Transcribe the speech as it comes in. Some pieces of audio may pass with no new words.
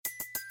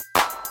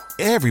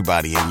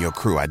Everybody in your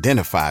crew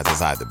identifies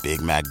as either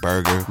Big Mac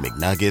Burger,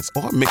 McNuggets,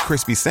 or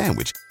McCrispy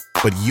Sandwich.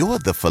 But you're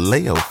the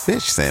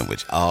Filet-O-Fish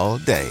Sandwich all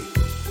day.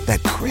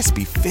 That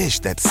crispy fish,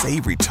 that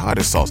savory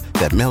tartar sauce,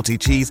 that melty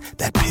cheese,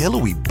 that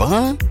pillowy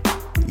bun.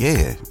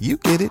 Yeah, you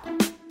get it.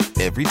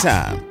 Every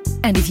time.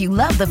 And if you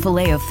love the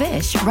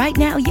Filet-O-Fish, right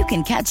now you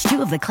can catch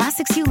two of the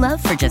classics you love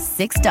for just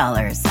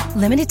 $6.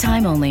 Limited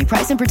time only.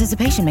 Price and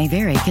participation may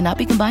vary. Cannot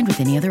be combined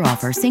with any other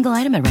offer. Single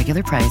item at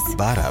regular price.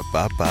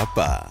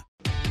 Ba-da-ba-ba-ba.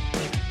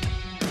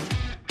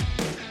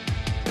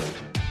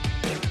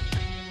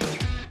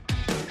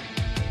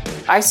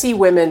 I see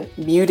women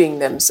muting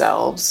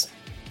themselves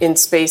in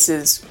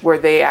spaces where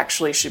they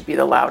actually should be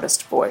the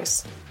loudest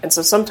voice. And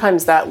so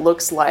sometimes that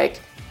looks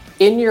like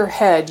in your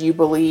head you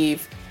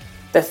believe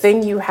the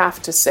thing you have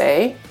to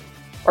say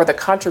or the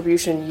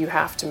contribution you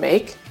have to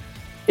make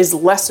is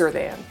lesser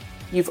than.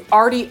 You've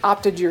already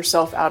opted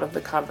yourself out of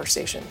the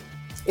conversation.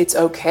 It's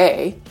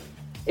okay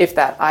if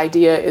that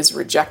idea is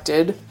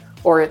rejected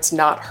or it's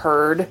not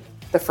heard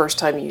the first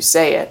time you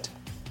say it.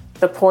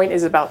 The point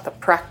is about the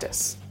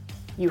practice.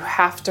 You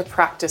have to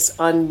practice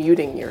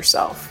unmuting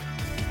yourself.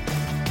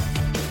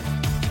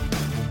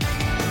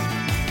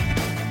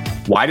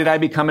 Why did I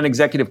become an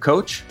executive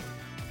coach?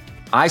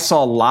 I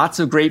saw lots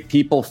of great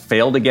people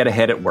fail to get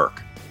ahead at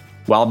work,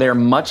 while their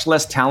much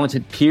less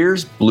talented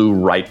peers blew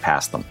right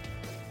past them.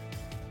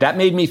 That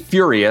made me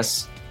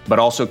furious, but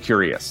also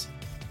curious.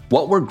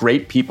 What were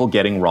great people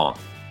getting wrong?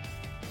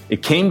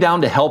 It came down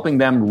to helping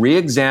them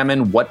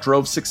re-examine what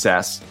drove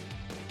success,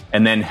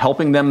 and then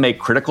helping them make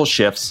critical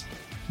shifts,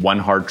 one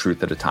hard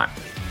truth at a time.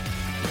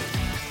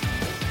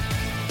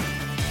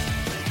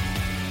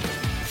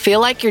 Feel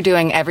like you're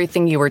doing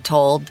everything you were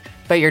told,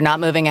 but you're not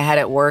moving ahead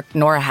at work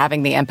nor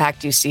having the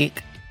impact you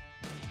seek?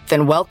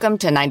 Then welcome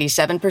to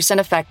 97%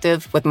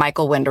 Effective with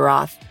Michael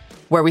Winderoth,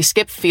 where we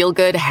skip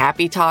feel-good,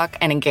 happy talk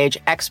and engage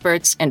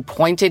experts in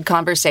pointed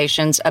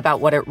conversations about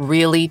what it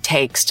really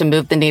takes to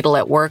move the needle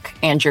at work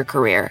and your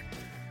career.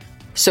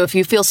 So if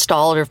you feel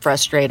stalled or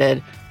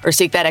frustrated, or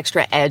seek that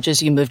extra edge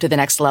as you move to the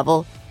next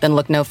level, then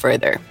look no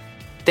further.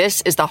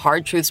 This is the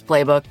Hard Truths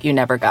Playbook you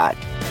never got.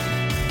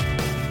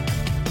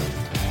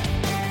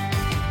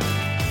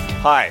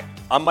 Hi,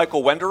 I'm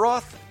Michael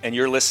Winderoth, and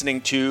you're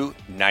listening to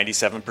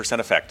 97%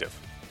 Effective.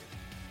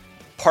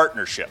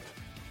 Partnership.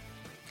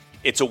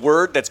 It's a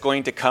word that's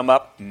going to come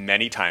up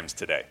many times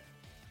today.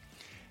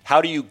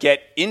 How do you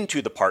get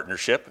into the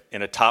partnership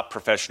in a top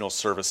professional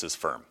services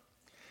firm?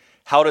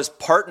 How does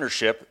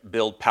partnership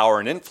build power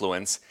and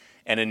influence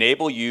and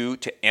enable you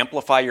to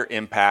amplify your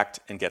impact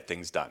and get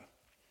things done?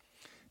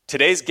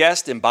 Today's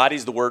guest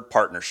embodies the word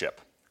partnership,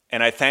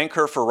 and I thank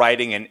her for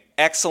writing an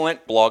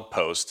excellent blog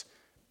post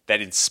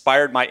that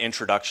inspired my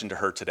introduction to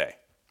her today.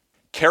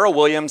 Kara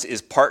Williams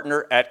is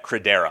partner at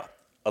Credera,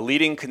 a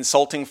leading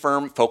consulting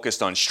firm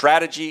focused on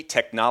strategy,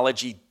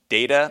 technology,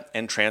 data,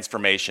 and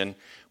transformation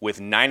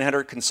with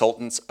 900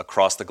 consultants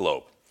across the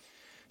globe.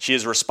 She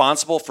is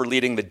responsible for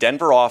leading the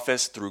Denver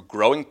office through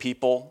growing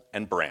people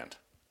and brand.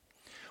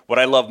 What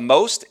I love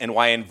most and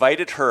why I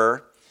invited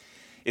her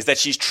is that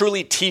she's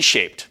truly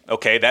T-shaped,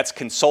 okay, that's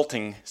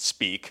consulting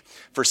speak,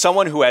 for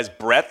someone who has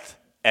breadth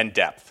and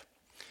depth.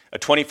 A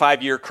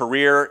 25-year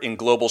career in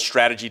global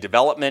strategy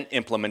development,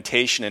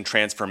 implementation, and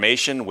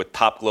transformation with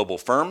top global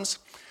firms,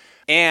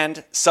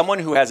 and someone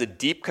who has a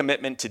deep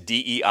commitment to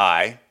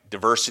DEI,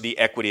 diversity,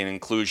 equity, and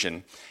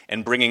inclusion,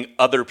 and bringing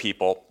other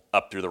people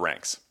up through the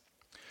ranks.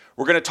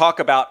 We're going to talk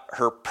about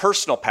her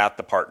personal path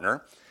to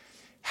partner,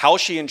 how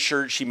she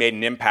ensured she made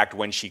an impact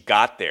when she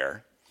got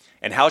there,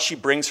 and how she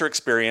brings her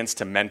experience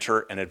to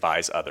mentor and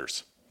advise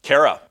others.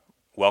 Kara,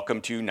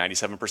 welcome to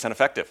 97%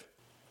 Effective.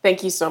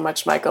 Thank you so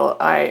much, Michael.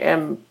 I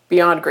am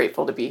beyond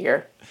grateful to be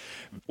here.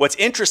 What's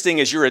interesting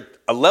is you're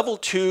a level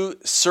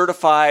 2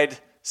 certified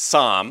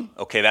somm.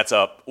 Okay, that's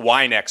a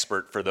wine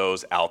expert for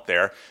those out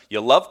there.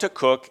 You love to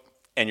cook,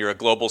 and you're a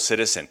global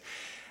citizen.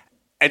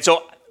 And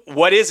so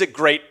what is a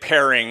great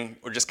pairing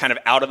or just kind of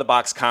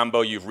out-of-the-box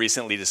combo you've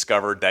recently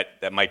discovered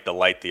that might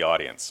delight the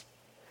audience?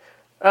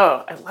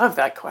 Oh, I love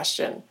that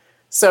question.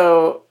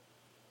 So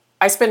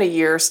I spent a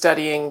year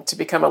studying to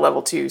become a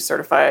level 2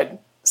 certified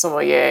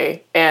sommelier.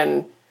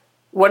 And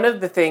one of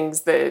the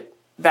things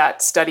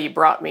that study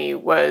brought me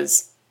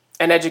was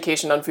an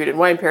education on food and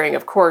wine pairing,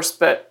 of course,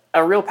 but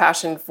a real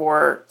passion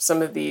for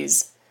some of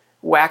these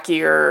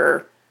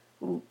wackier,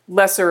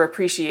 lesser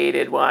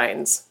appreciated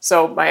wines.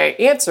 So my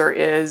answer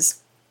is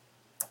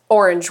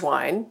orange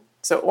wine.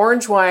 So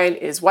orange wine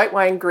is white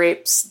wine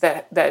grapes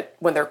that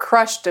when they're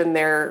crushed and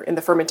they're in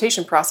the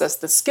fermentation process,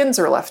 the skins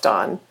are left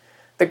on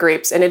the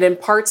grapes, and it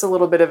imparts a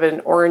little bit of an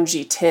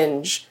orangey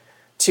tinge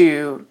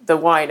to the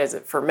wine as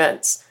it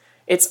ferments.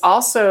 It's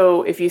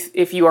also, if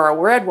you are a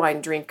red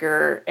wine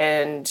drinker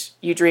and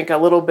you drink a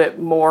little bit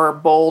more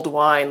bold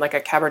wine, like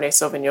a Cabernet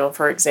Sauvignon,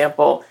 for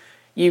example,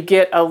 you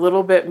get a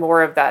little bit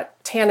more of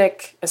that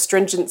tannic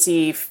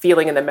astringency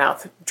feeling in the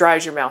mouth,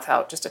 dries your mouth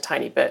out just a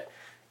tiny bit.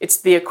 It's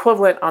the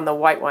equivalent on the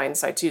white wine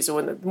side too. So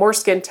when the more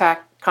skin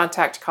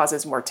contact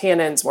causes more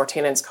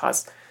tannins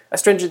cause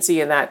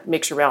astringency, and that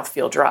makes your mouth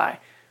feel dry.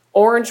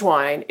 Orange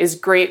wine is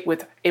great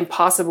with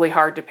impossibly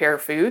hard to pair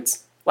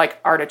foods like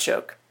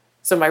artichoke.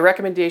 So my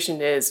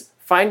recommendation is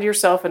find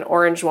yourself an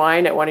orange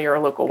wine at one of your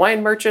local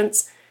wine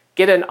merchants,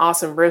 get an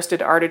awesome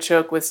roasted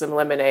artichoke with some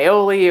lemon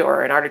aioli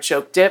or an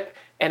artichoke dip,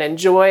 and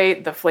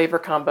enjoy the flavor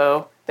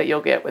combo that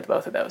you'll get with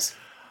both of those.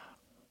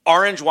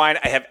 Orange wine,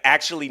 I have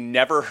actually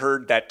never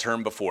heard that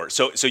term before.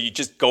 So you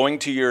just going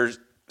to your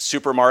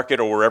supermarket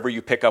or wherever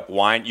you pick up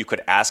wine, you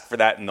could ask for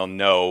that and they'll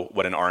know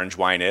what an orange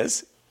wine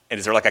is? And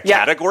is there like a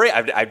category?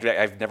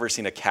 I've never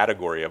seen a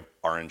category of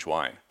orange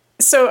wine.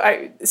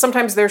 So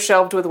sometimes they're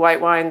shelved with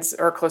white wines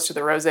or close to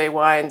the rosé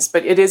wines,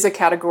 but it is a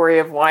category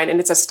of wine, and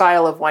it's a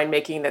style of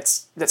winemaking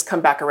that's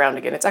come back around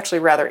again. It's actually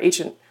a rather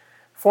ancient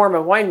form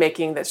of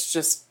winemaking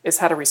it's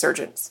had a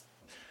resurgence.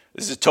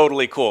 This is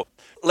totally cool.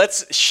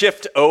 Let's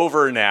shift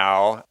over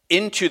now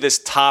into this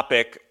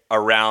topic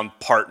around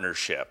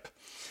partnership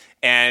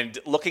and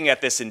looking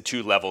at this in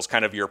two levels,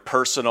 kind of your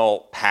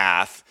personal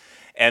path,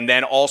 and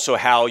then also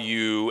how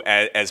you,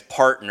 as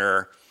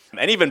partner,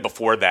 and even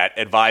before that,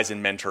 advise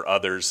and mentor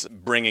others,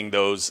 bringing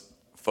those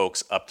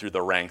folks up through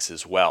the ranks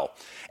as well.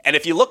 And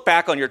if you look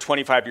back on your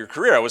 25-year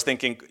career, I was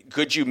thinking,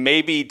 could you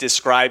maybe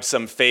describe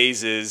some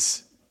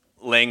phases,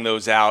 laying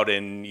those out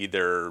in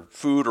either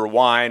food or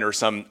wine or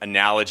some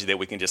analogy that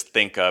we can just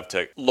think of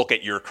to look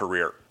at your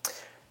career?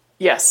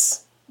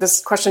 Yes,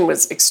 this question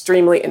was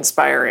extremely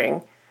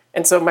inspiring.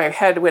 And so my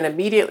head went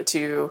immediately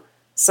to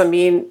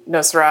Samin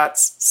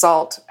Nosrat's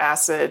salt,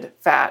 acid,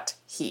 fat,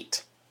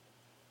 heat.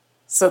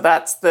 So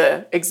that's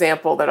the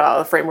example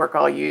the framework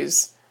I'll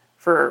use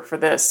for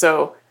this.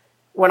 So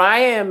when I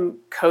am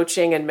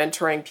coaching and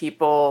mentoring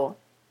people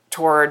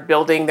toward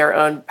building their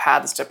own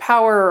paths to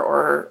power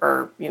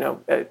or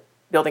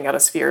building out a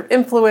sphere of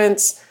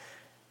influence,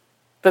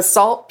 the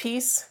salt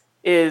piece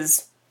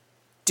is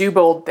do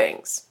bold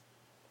things.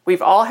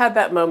 We've all had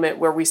that moment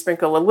where we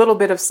sprinkle a little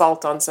bit of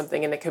salt on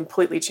something and it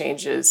completely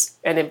changes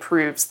and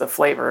improves the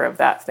flavor of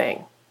that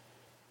thing.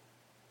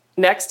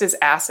 Next is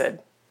acid.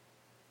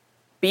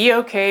 Be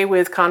okay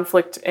with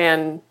conflict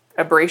and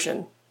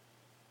abrasion.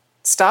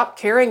 Stop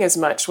caring as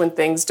much when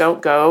things don't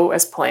go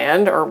as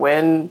planned or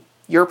when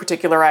your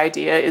particular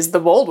idea is the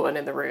bold one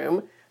in the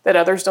room that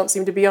others don't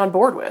seem to be on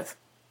board with.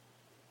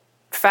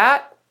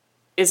 Fat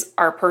is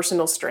our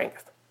personal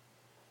strength,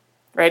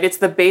 right? It's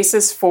the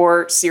basis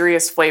for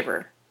serious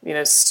flavor.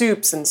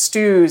 Soups and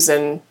stews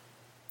and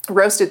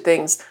roasted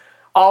things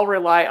all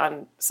rely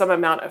on some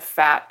amount of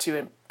fat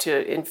to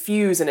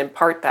infuse and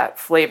impart that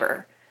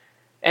flavor.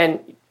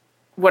 And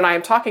when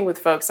I'm talking with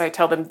folks, I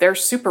tell them their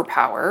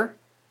superpower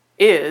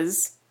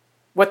is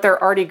what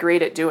they're already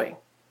great at doing.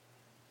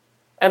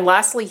 And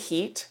lastly,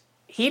 heat.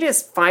 Heat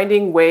is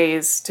finding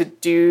ways to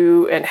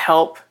do and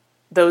help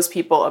those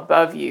people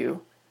above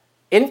you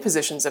in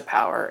positions of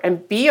power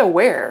and be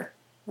aware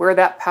where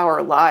that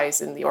power lies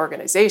in the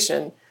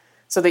organization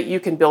so that you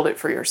can build it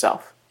for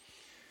yourself.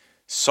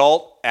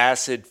 Salt,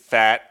 acid,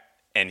 fat,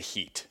 and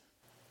heat.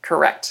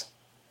 Correct.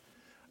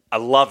 I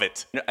love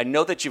it. I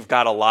know that you've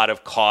got a lot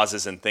of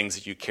causes and things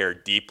that you care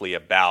deeply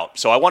about.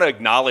 So I want to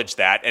acknowledge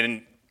that.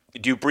 And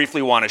do you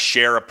briefly want to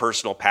share a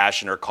personal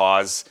passion or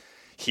cause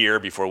here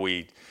before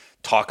we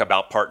talk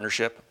about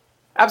partnership?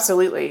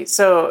 Absolutely.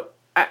 So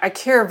I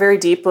care very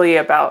deeply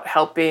about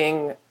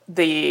helping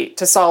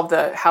to solve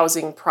the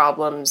housing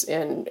problems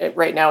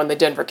right now in the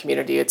Denver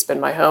community. It's been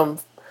my home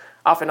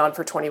off and on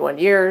for 21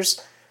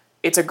 years.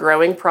 It's a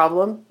growing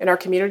problem in our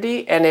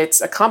community, and it's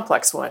a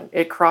complex one.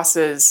 It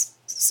crosses,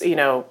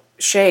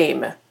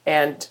 shame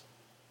and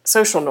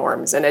social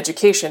norms and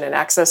education and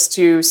access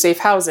to safe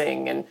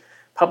housing and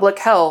public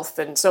health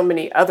and so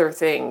many other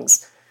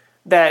things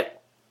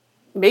that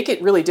make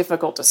it really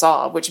difficult to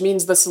solve, which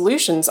means the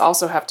solutions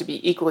also have to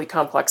be equally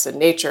complex in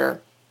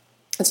nature.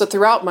 And so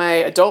throughout my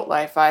adult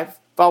life, I've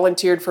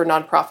volunteered for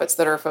nonprofits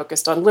that are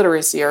focused on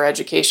literacy or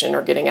education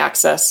or getting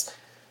access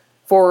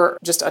for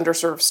just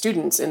underserved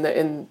students in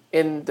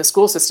the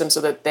school system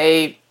so that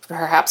they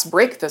perhaps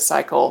break the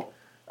cycle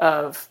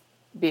of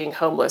being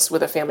homeless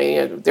with a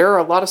family. There are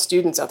a lot of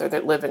students out there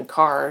that live in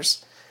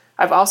cars.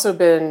 I've also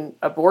been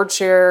a board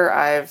chair.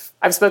 I've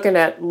spoken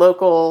at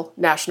local,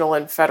 national,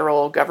 and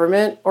federal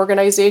government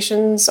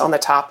organizations on the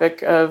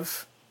topic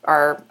of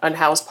our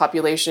unhoused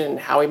population and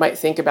how we might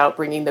think about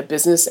bringing the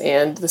business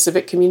and the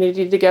civic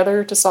community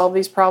together to solve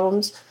these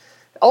problems.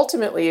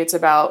 Ultimately, it's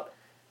about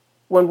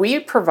when we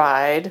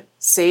provide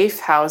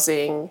safe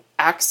housing,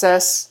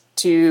 access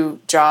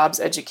to jobs,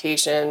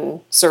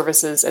 education,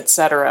 services,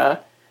 etc.,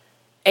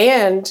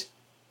 and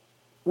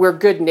we're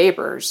good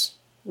neighbors,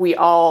 we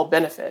all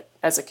benefit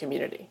as a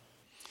community.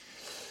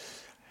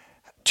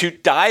 To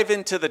dive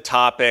into the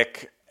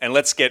topic, and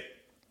let's get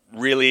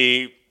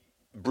really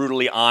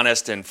brutally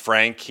honest and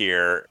frank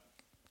here,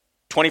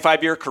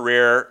 25-year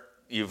career,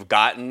 you've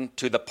gotten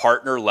to the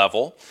partner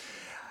level.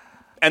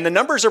 And the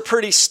numbers are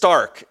pretty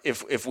stark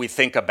if we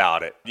think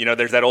about it.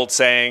 There's that old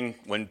saying,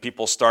 when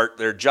people start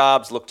their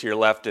jobs, look to your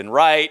left and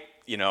right.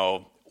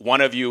 One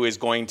of you is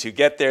going to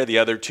get there. The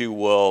other two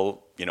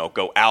will,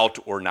 go out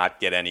or not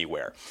get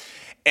anywhere.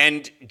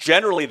 And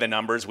generally the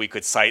numbers, we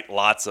could cite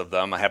lots of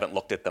them. I haven't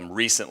looked at them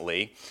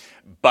recently,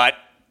 but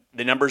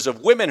the numbers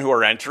of women who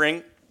are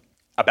entering,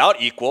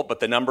 about equal, but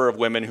the number of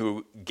women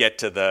who get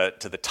to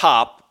the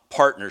top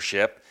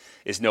partnership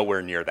is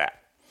nowhere near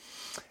that.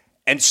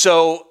 And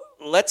so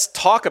let's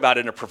talk about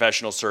it in a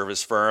professional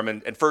service firm,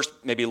 and first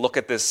maybe look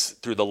at this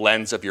through the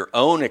lens of your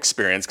own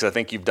experience, because I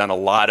think you've done a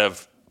lot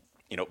of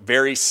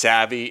very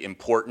savvy,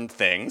 important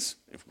things.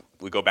 If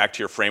we go back to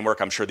your framework,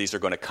 I'm sure these are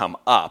going to come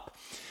up.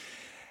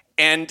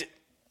 And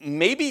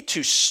maybe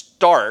to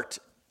start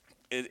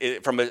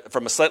from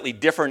a slightly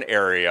different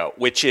area,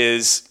 which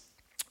is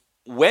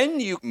when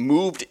you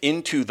moved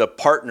into the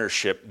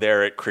partnership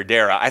there at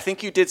Credera, I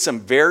think you did some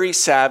very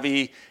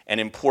savvy and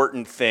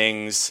important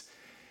things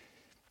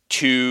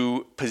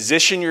to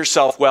position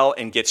yourself well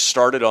and get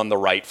started on the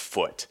right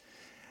foot.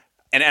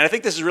 And I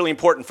think this is really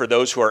important for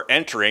those who are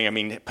entering. I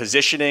mean,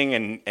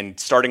 positioning and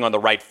starting on the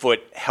right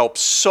foot helps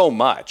so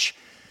much.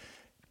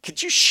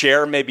 Could you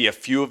share maybe a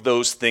few of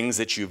those things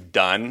that you've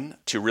done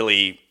to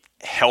really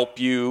help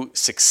you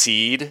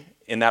succeed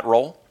in that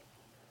role?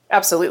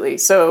 Absolutely.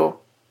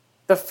 So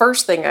the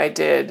first thing I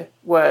did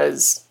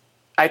was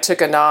I took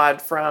a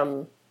nod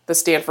from the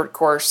Stanford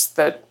course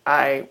that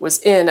I was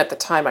in at the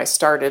time I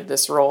started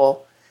this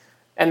role,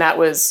 and that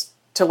was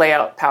to lay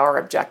out power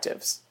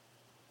objectives.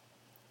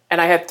 And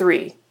I had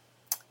 3.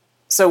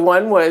 So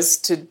one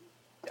was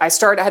I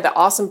had the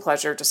awesome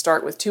pleasure to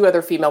start with 2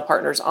 other female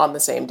partners on the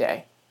same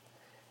day.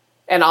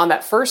 And on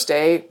that first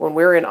day, when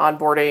we were in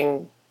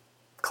onboarding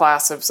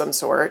class of some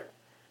sort,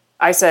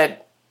 I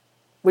said,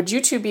 would you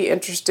 2 be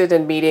interested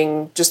in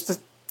meeting just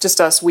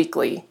us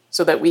weekly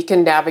so that we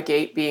can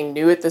navigate being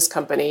new at this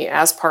company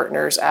as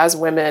partners, as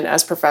women,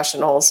 as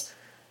professionals?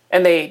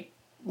 And they,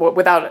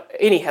 without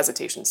any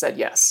hesitation, said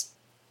yes.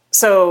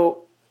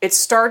 So it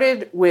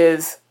started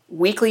with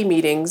weekly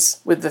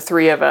meetings with the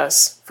 3 of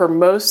us for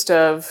most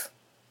of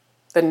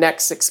the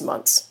next 6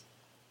 months.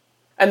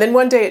 And then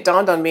one day it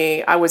dawned on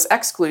me I was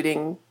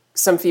excluding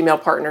some female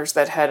partners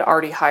that had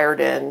already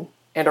hired in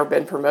and or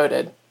been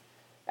promoted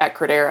at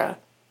Credera.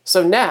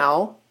 So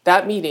now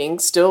that meeting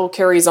still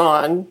carries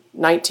on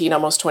 19,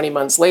 almost 20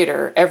 months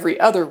later, every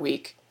other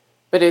week,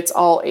 but it's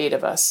all 8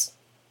 of us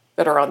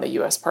that are on the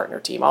U.S. partner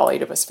team, all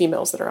 8 of us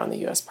females that are on the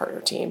U.S. partner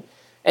team.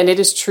 And it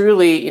is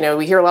truly,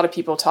 we hear a lot of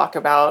people talk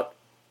about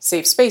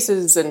safe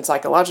spaces and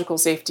psychological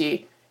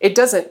safety. It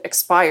doesn't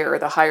expire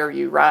the higher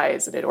you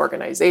rise in an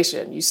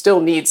organization. You still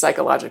need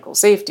psychological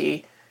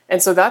safety.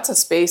 And so that's a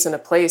space and a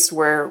place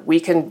where we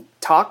can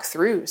talk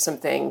through some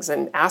things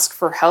and ask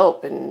for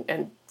help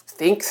and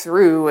think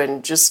through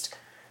and just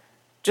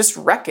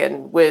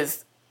reckon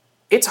with,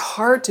 it's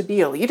hard to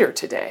be a leader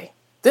today.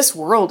 This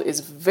world is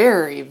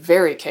very,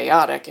 very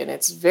chaotic, and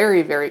it's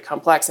very, very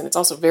complex, and it's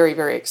also very,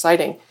 very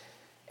exciting.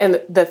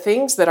 And the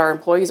things that our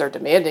employees are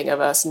demanding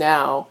of us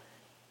now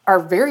are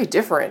very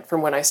different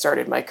from when I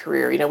started my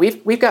career.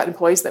 We've got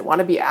employees that want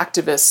to be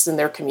activists in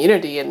their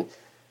community, and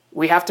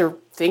we have to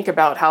think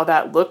about how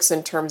that looks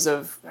in terms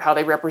of how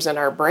they represent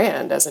our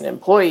brand as an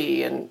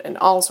employee and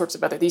all sorts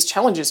of these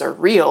challenges are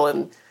real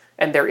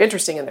and they're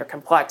interesting and they're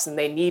complex, and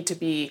they need to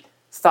be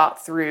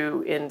thought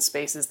through in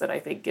spaces that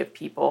I think give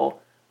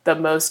people the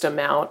most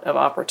amount of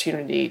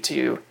opportunity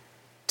to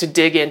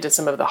dig into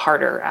some of the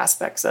harder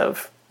aspects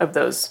of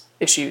those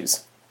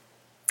issues.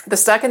 The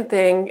second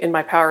thing in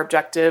my power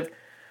objective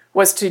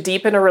was to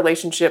deepen a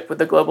relationship with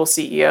the global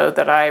CEO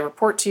that I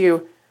report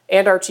to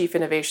and our chief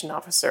innovation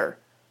officer.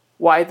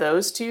 Why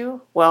those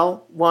 2?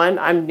 Well, one,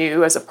 I'm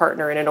new as a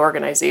partner in an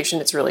organization.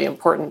 It's really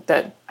important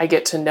that I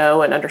get to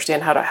know and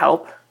understand how to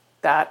help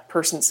that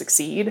person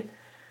succeed.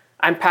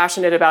 I'm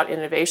passionate about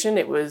innovation.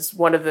 It was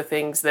one of the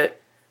things that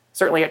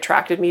certainly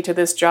attracted me to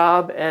this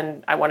job,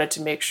 and I wanted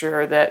to make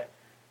sure that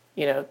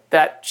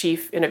that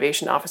chief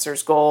innovation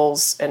officer's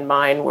goals and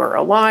mine were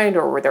aligned,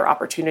 or were there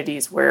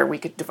opportunities where we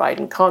could divide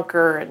and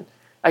conquer. And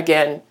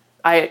again,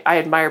 I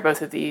admire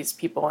both of these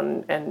people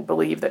and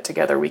believe that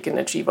together we can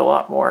achieve a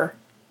lot more.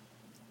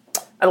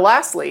 And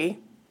lastly,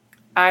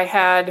 I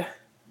had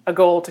a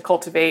goal to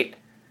cultivate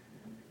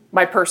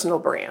my personal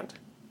brand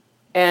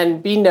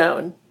and be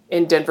known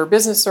in Denver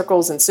business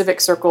circles and civic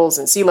circles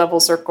and C-level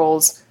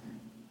circles.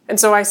 And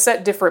so I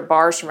set different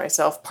bars for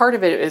myself. Part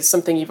of it is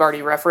something you've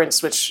already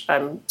referenced, which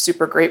I'm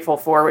super grateful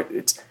for.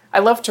 I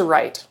love to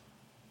write.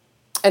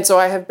 And so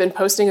I have been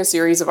posting a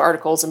series of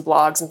articles and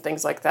blogs and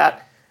things like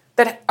that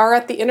are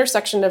at the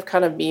intersection of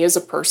kind of me as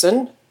a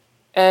person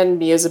and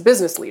me as a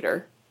business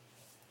leader.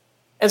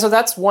 And so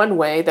that's one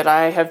way that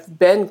I have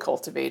been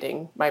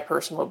cultivating my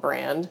personal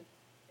brand.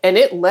 And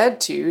it led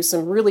to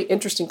some really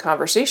interesting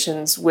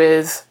conversations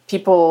with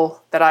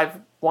people that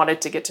I've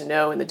wanted to get to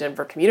know in the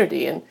Denver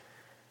community. And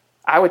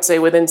I would say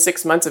within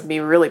 6 months of me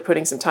really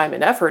putting some time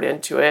and effort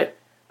into it,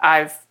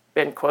 I've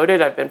been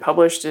quoted, I've been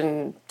published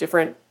in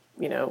different,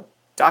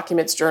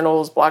 documents,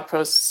 journals, blog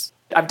posts.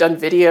 I've done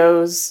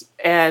videos,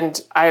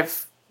 and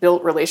I've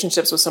built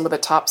relationships with some of the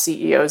top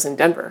CEOs in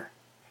Denver.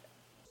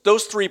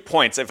 Those 3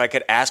 points, if I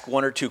could ask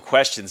 1 or 2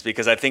 questions,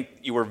 because I think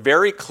you were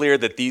very clear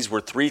that these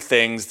were 3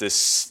 things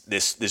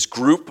this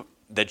group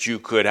that you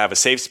could have a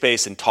safe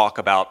space and talk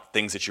about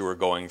things that you were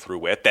going through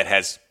with that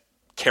has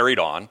carried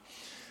on.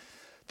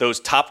 Those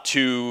top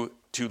two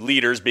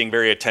leaders being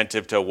very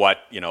attentive to what,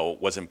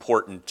 was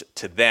important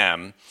to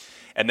them.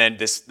 And then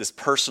this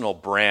personal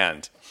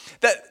brand.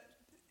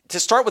 To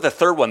start with the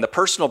third one, the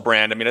personal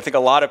brand, I think a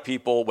lot of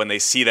people, when they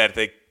see that,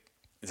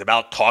 it's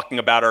about talking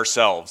about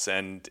ourselves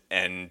and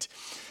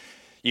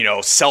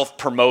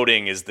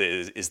self-promoting is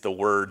the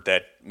word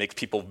that makes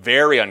people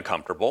very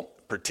uncomfortable,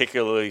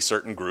 particularly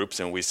certain groups.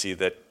 And we see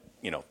that,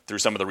 through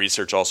some of the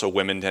research also,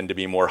 women tend to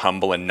be more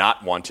humble and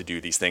not want to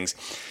do these things.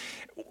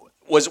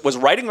 Was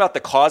writing about the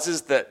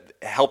causes that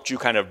helped you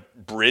kind of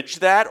bridge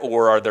that,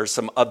 or are there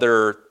some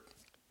other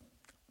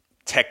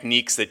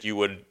techniques that you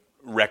would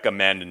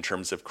recommend in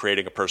terms of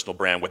creating a personal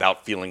brand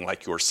without feeling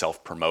like you're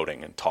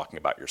self-promoting and talking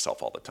about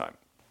yourself all the time?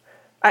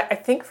 I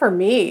think for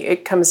me,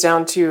 it comes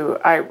down to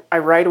I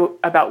write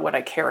about what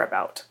I care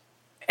about.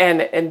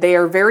 And they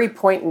are very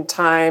point in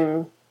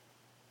time.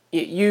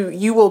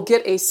 You will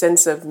get a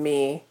sense of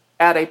me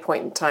at a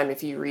point in time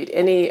if you read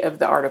any of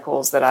the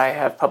articles that I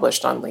have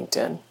published on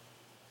LinkedIn.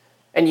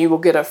 And you will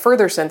get a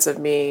further sense of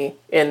me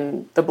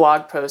in the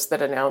blog post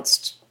that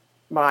announced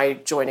my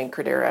joining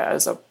Credera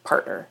as a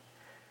partner.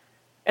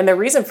 And the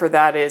reason for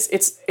that is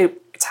it's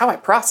how I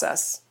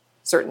process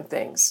certain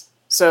things.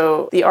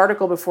 So the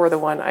article before the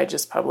one I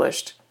just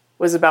published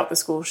was about the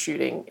school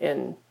shooting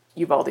in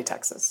Uvalde,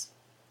 Texas.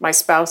 My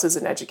spouse is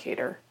an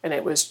educator, and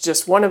it was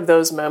just one of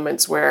those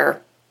moments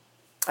where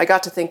I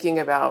got to thinking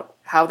about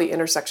how the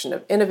intersection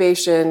of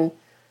innovation,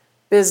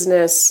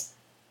 business,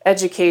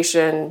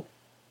 education,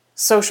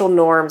 social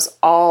norms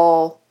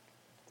all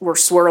were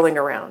swirling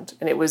around.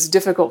 And it was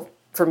difficult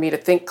for me to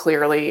think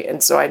clearly,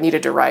 and so I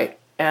needed to write.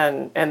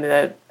 And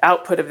the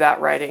output of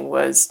that writing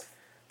was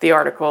the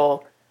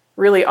article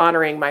really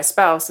honoring my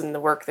spouse and the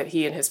work that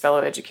he and his fellow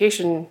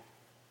education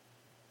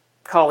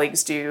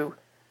colleagues do.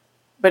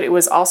 But it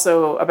was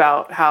also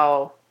about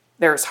how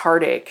there's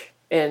heartache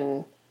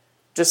in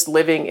just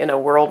living in a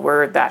world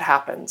where that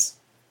happens.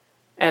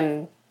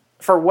 And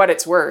for what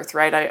it's worth,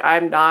 right?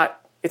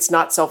 It's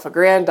not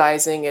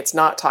self-aggrandizing. It's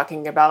not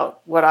talking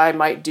about what I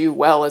might do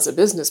well as a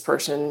business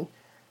person.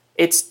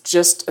 It's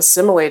just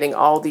assimilating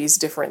all these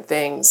different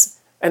things.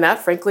 And that,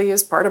 frankly,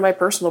 is part of my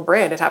personal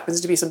brand. It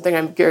happens to be something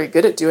I'm very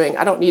good at doing.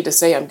 I don't need to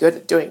say I'm good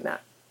at doing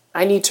that.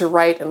 I need to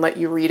write and let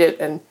you read it,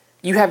 and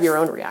you have your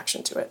own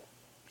reaction to it.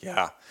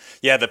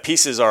 Yeah, the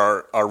pieces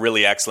are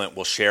really excellent.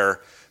 We'll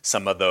share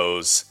some of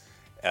those,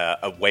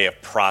 a way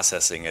of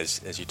processing,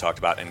 as you talked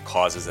about, and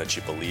causes that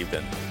you believed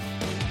in.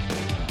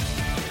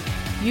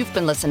 You've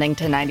been listening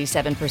to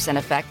 97%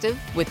 Effective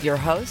with your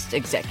host,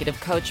 Executive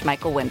Coach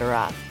Michael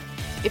Winderoth.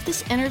 If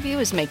this interview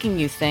is making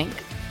you think,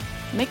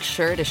 make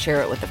sure to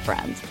share it with a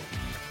friend.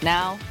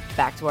 Now,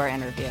 back to our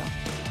interview.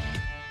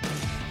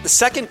 The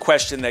second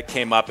question that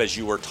came up as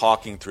you were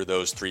talking through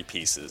those three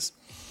pieces,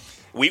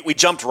 we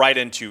jumped right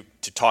into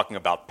talking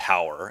about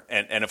power.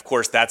 And of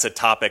course, that's a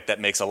topic that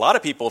makes a lot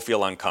of people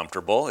feel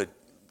uncomfortable. It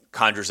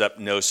conjures up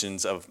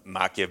notions of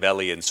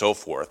Machiavelli and so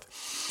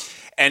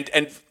forth. And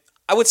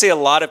I would say a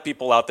lot of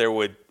people out there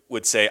would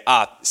say,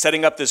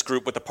 setting up this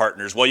group with the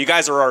partners, well, you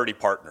guys are already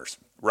partners,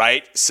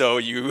 right?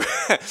 So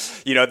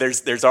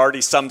there's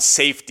already some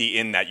safety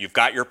in that. You've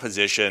got your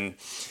position.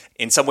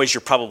 In some ways,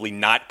 you're probably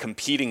not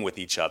competing with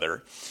each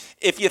other.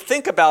 If you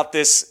think about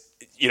this,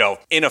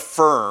 in a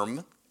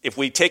firm, if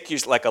we take you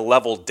like a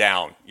level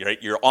down,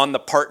 you're on the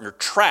partner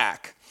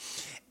track,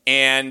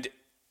 and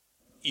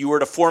you were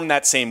to form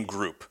that same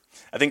group.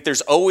 I think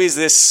there's always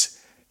this,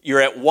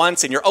 you're at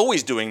once, and you're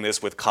always doing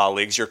this with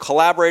colleagues, you're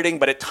collaborating,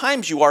 but at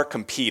times you are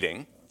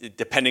competing,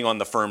 depending on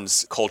the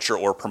firm's culture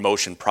or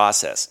promotion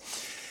process.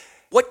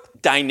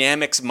 What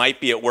dynamics might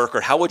be at work,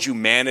 or how would you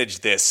manage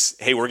this?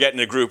 Hey, we're getting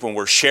a group and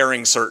we're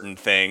sharing certain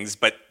things,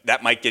 but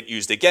that might get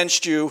used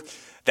against you.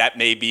 That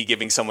may be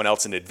giving someone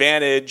else an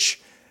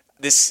advantage.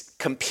 This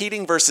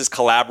competing versus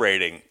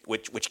collaborating,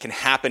 which can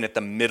happen at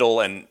the middle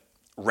and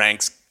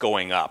ranks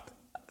going up.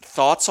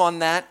 Thoughts on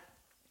that?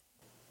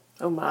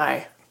 Oh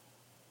my.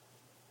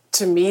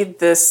 To me,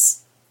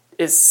 this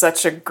is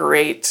such a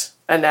great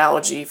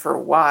analogy for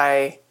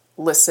why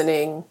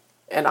listening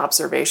and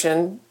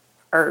observation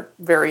are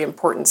very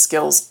important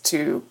skills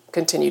to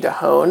continue to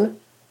hone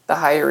the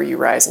higher you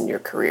rise in your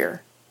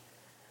career.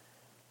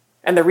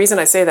 And the reason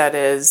I say that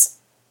is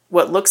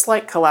what looks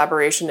like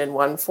collaboration in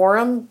one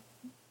forum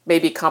may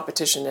be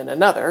competition in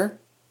another.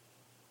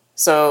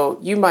 So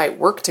you might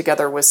work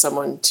together with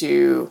someone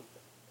to,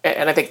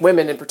 and I think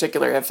women in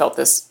particular have felt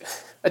this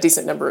a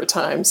decent number of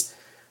times.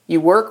 You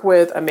work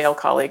with a male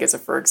colleague,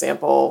 for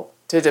example,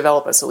 to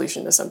develop a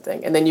solution to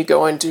something, and then you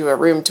go into a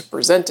room to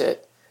present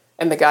it,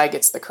 and the guy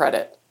gets the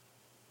credit,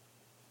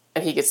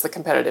 and he gets the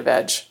competitive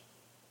edge.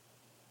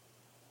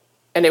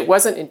 And it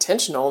wasn't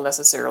intentional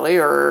necessarily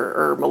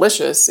or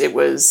malicious. It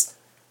was,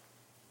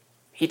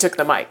 he took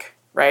the mic,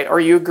 right?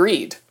 Or you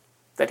agreed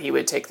that he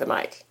would take the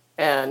mic.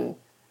 And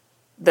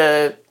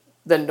the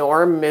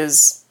norm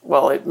is,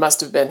 well, it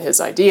must have been his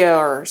idea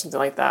or something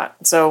like that.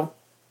 So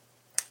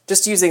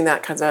just using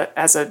that kind of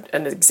as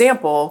an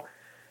example,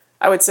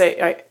 I would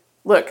say,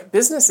 look,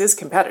 business is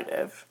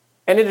competitive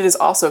and it is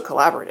also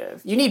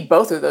collaborative. You need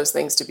both of those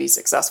things to be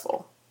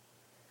successful.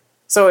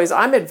 So as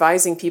I'm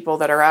advising people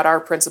that are at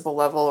our principal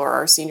level or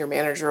our senior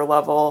manager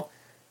level,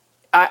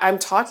 I'm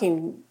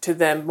talking to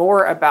them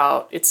more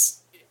about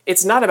it's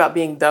not about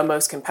being the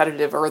most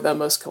competitive or the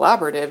most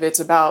collaborative. It's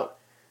about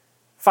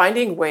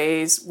finding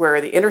ways where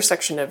the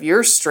intersection of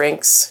your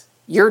strengths,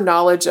 your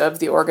knowledge of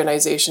the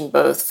organization,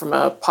 both from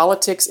a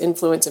politics,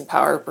 influence, and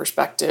power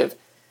perspective,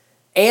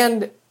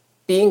 and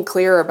being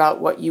clear about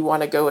what you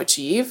want to go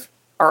achieve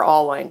are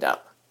all lined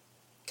up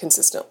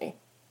consistently.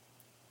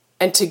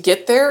 And to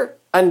get there,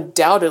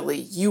 undoubtedly,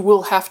 you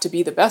will have to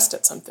be the best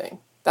at something.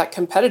 That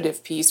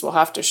competitive piece will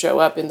have to show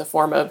up in the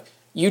form of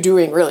you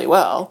doing really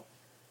well.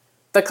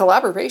 The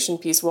collaboration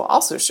piece will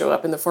also show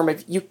up in the form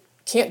of you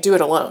can't do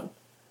it alone.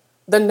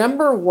 The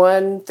number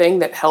one thing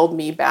that held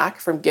me back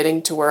from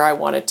getting to where I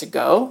wanted to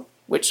go,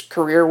 which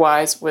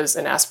career-wise was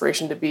an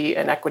aspiration to be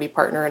an equity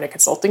partner in a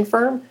consulting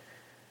firm,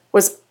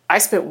 was I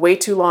spent way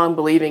too long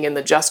believing in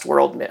the just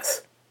world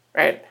myth,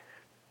 right?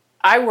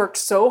 I worked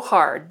so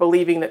hard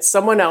believing that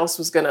someone else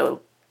was going to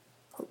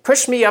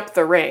push me up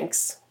the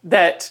ranks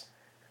that,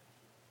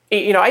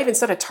 I even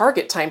set a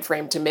target time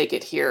frame to make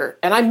it here,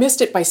 and I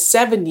missed it by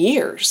 7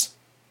 years.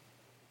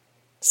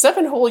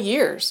 7 whole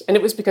years. And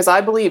it was because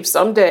I believed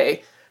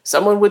someday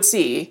someone would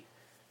see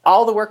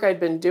all the work I'd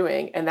been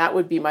doing, and that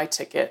would be my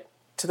ticket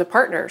to the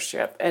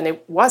partnership, and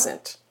it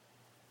wasn't.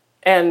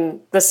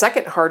 And the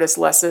second hardest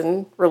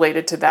lesson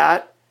related to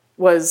that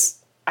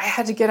was I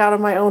had to get out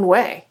of my own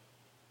way.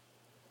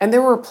 And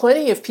there were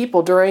plenty of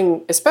people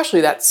during,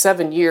 especially that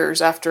 7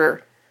 years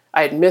after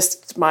I had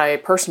missed my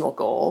personal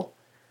goal,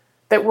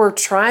 that were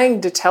trying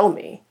to tell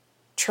me,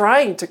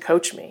 trying to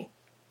coach me,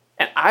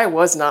 and I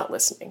was not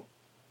listening.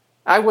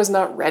 I was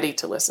not ready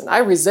to listen. I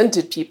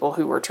resented people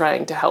who were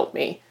trying to help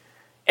me.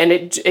 And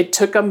it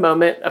took a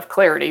moment of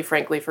clarity,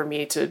 frankly, for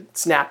me to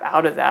snap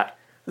out of that.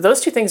 Those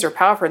two things are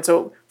powerful. And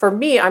so for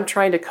me, I'm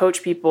trying to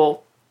coach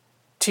people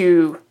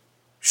to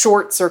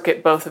short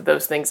circuit both of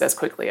those things as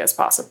quickly as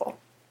possible.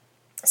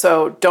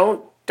 So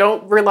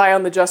don't rely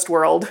on the just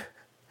world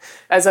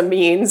as a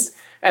means,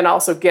 and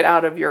also get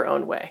out of your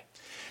own way.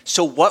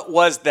 So what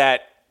was the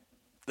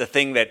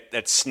thing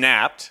that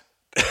snapped,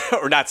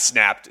 or not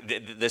snapped,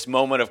 this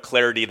moment of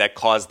clarity that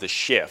caused the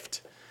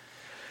shift?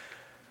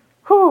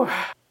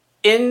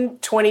 In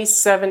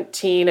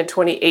 2017 and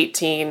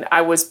 2018,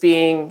 I was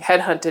being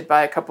headhunted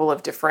by a couple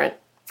of different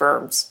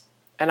firms,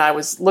 and I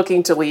was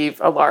looking to leave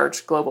a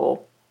large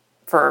global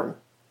firm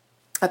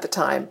at the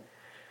time.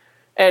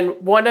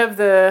 And one of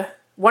the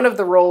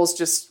roles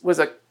just was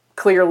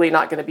clearly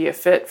not going to be a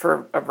fit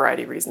for a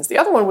variety of reasons. The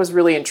other one was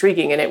really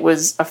intriguing, and it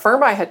was a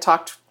firm I had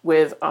talked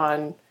with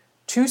on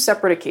 2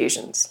 separate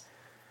occasions.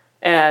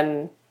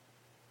 And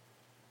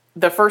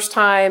the first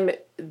time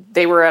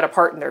they were at a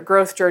part in their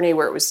growth journey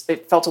where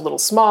it felt a little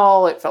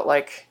small. It felt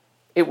like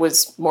it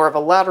was more of a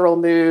lateral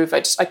move.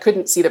 I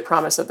couldn't see the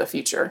promise of the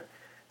future.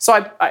 So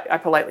I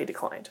politely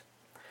declined.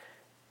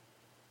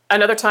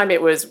 Another time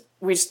it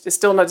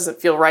still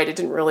doesn't feel right. It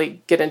didn't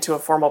really get into a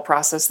formal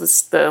process.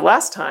 The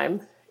last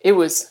time, it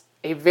was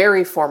a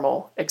very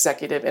formal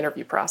executive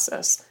interview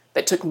process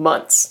that took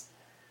months.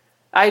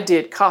 I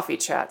did coffee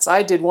chats.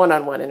 I did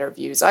one-on-one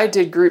interviews. I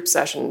did group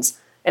sessions.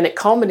 And it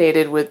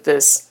culminated with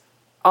this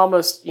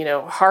almost,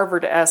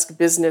 Harvard-esque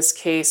business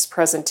case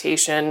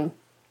presentation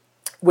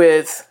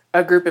with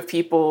a group of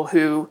people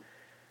who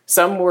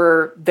some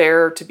were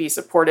there to be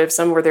supportive,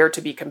 some were there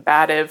to be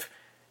combative.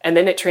 And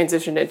then it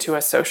transitioned into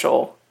a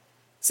social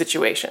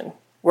situation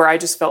where I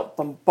just felt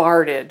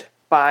bombarded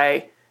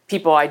by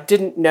people I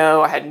didn't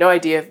know. I had no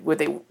idea, would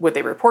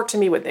they report to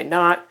me, would they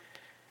not?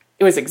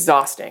 It was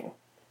exhausting,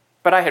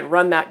 but I had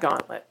run that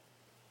gauntlet.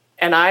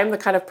 And I'm the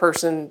kind of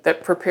person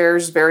that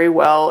prepares very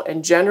well,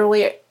 and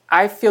generally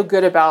I feel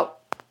good about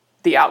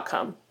the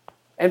outcome.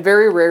 And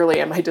very rarely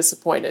am I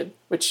disappointed,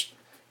 which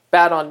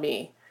bad on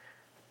me.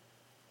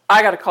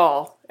 I got a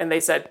call and they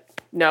said,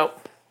 "No,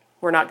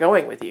 we're not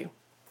going with you."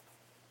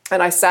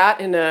 And I sat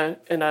in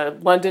a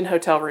London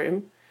hotel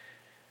room.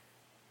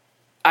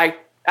 I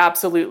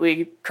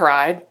absolutely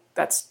cried.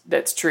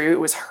 That's true. It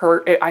was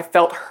hurt. I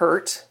felt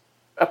hurt,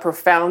 a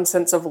profound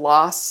sense of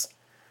loss.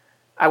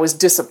 I was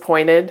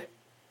disappointed.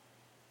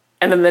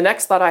 And then the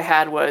next thought I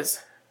had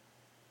was,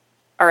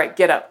 all right,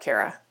 get up,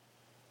 Kara.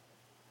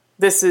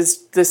 This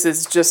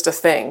is just a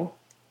thing.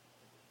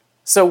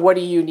 So what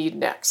do you need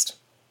next?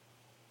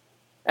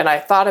 And I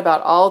thought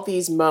about all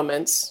these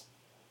moments,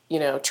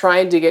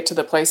 trying to get to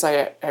the place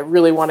I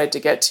really wanted to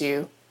get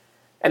to.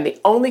 And the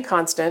only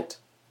constant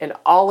in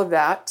all of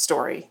that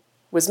story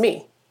was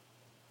me.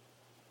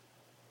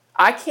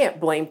 I can't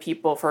blame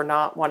people for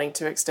not wanting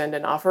to extend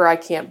an offer. I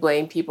can't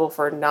blame people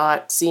for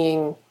not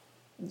seeing,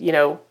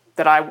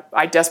 that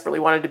I desperately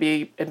wanted to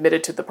be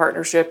admitted to the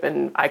partnership,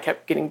 and I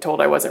kept getting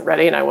told I wasn't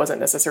ready, and I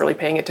wasn't necessarily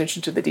paying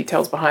attention to the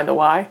details behind the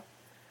why.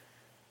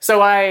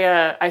 So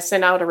I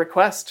sent out a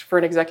request for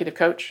an executive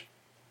coach,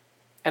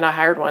 and I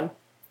hired one.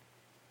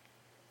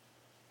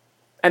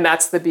 And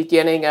that's the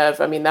beginning of,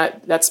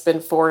 that's been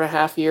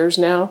 4.5 years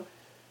now.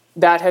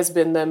 That has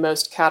been the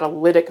most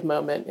catalytic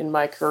moment in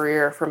my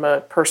career from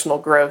a personal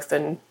growth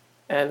and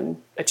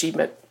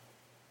achievement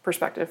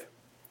perspective.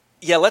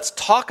 Yeah, let's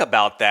talk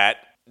about that,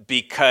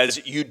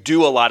 because you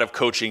do a lot of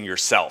coaching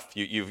yourself.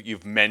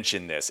 You've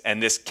mentioned this.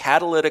 And this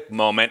catalytic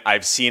moment,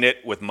 I've seen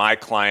it with my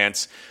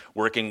clients,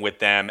 working with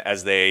them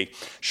as they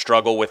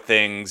struggle with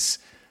things,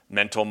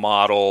 mental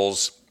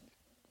models,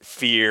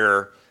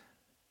 fear,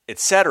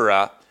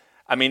 etc.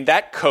 I mean,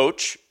 that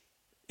coach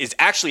is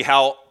actually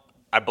how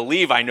I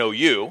believe I know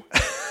you.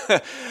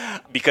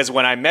 Because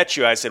when I met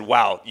you, I said,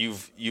 wow,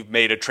 you've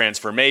made a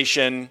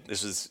transformation.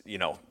 This is,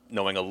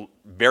 knowing a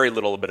very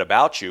little bit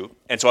about you.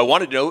 And so I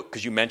wanted to know,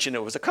 because you mentioned it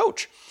was a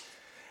coach.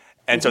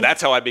 And so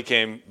that's how I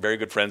became very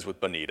good friends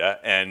with Bonita.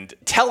 And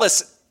tell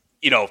us,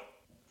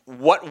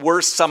 what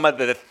were some of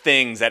the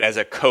things that as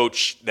a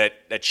coach that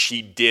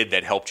she did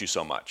that helped you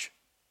so much?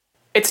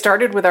 It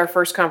started with our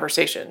first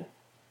conversation.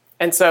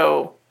 And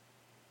so,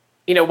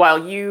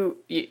 while you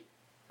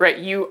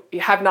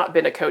have not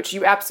been a coach,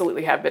 you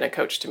absolutely have been a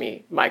coach to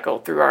me, Michael,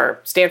 through our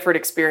Stanford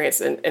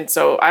experience. And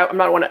so I'm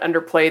not want to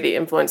underplay the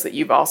influence that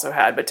you've also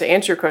had. But to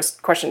answer your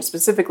question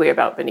specifically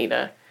about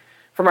Bonita,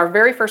 from our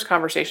very first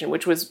conversation,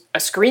 which was a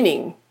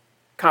screening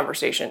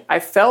conversation, I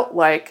felt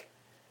like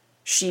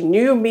she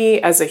knew me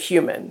as a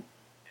human.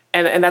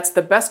 And that's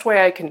the best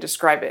way I can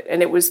describe it.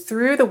 And it was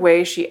through the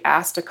way she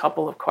asked a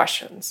couple of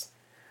questions.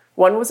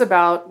 One was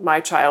about my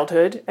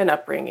childhood and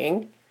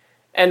upbringing,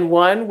 and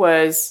one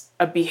was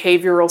a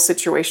behavioral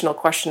situational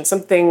question,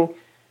 something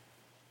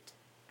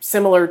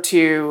similar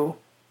to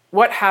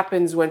what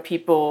happens when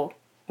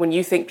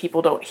you think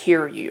people don't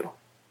hear you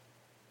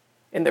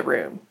in the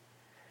room.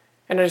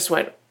 And I just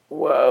went,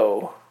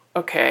 whoa,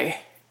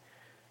 okay.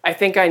 I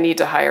think I need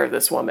to hire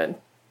this woman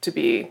to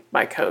be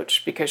my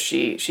coach, because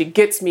she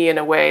gets me in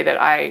a way that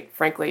I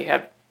frankly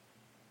have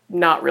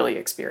not really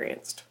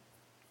experienced.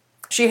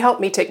 She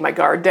helped me take my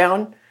guard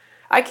down.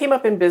 I came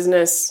up in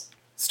business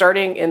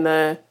starting in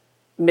the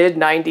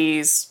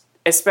mid-90s,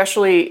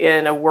 especially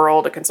in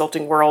a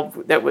consulting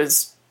world that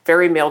was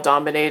very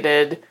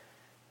male-dominated.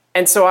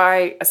 And so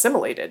I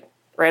assimilated,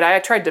 right? I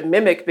tried to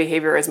mimic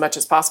behavior as much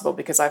as possible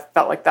because I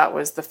felt like that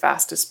was the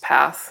fastest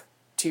path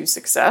to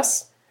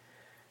success.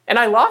 And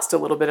I lost a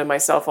little bit of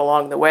myself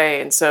along the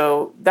way. And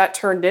so that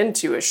turned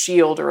into a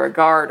shield or a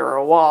guard or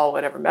a wall,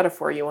 whatever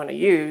metaphor you want to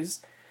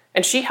use.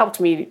 And she helped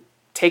me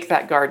take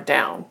that guard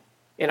down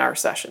in our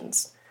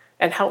sessions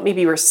and help me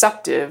be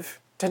receptive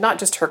to not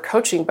just her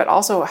coaching, but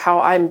also how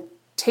I'm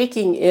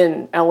taking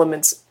in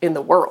elements in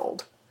the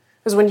world.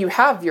 Because when you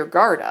have your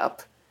guard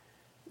up,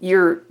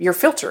 you're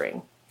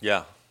filtering.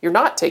 Yeah. You're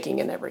not taking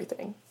in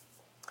everything.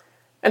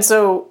 And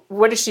so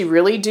what does she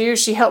really do?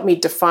 She helped me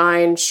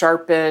define,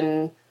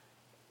 sharpen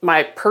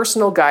my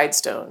personal guide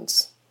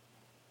stones,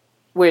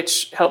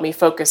 which helped me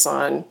focus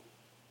on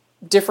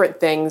different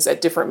things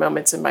at different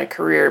moments in my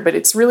career. But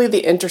it's really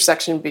the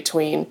intersection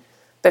between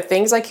the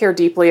things I care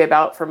deeply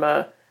about from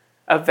a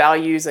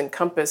values and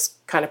compass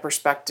kind of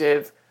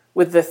perspective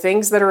with the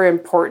things that are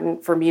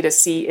important for me to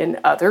see in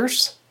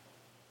others.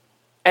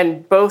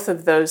 And both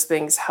of those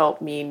things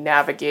help me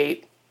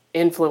navigate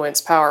influence,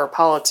 power,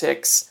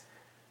 politics,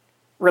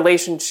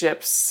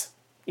 relationships,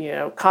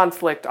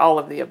 conflict, all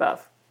of the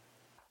above.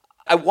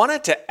 I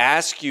wanted to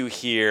ask you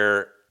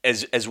here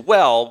as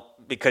well,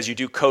 because you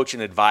do coach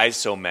and advise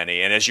so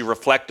many, and as you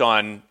reflect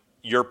on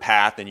your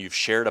path, and you've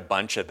shared a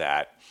bunch of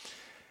that,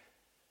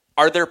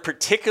 are there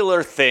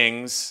particular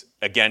things,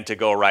 again, to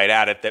go right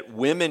at it, that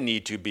women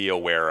need to be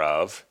aware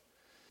of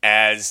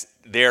as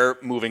they're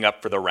moving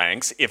up for the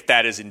ranks, if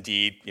that is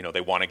indeed,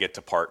 they want to get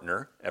to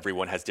partner?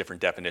 Everyone has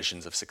different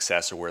definitions of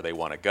success or where they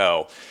want to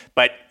go.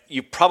 But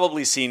you've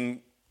probably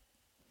seen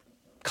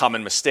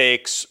common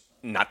mistakes,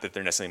 not that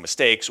they're necessarily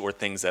mistakes, or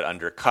things that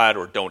undercut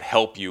or don't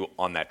help you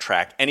on that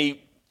track.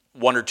 Any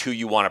one or two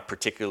you want to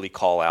particularly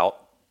call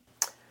out?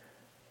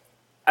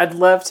 I'd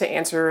love to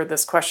answer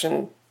this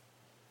question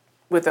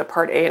with a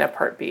part A and a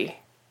part B.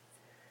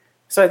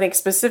 So I think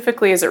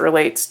specifically as it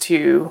relates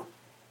to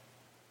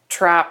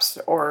traps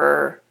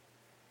or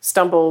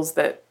stumbles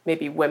that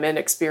maybe women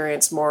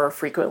experience more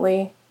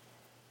frequently,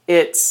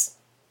 it's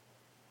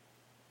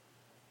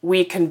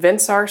we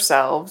convince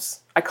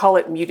ourselves, I call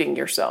it muting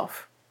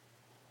yourself.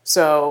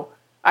 So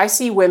I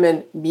see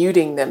women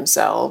muting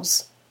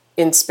themselves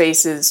in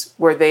spaces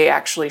where they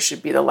actually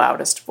should be the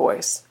loudest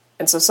voice.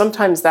 And so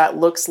sometimes that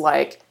looks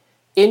like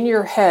in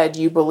your head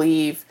you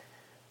believe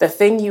the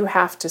thing you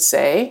have to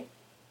say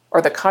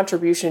or the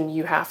contribution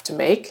you have to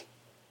make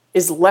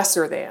is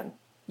lesser than.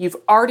 You've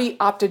already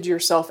opted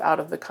yourself out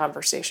of the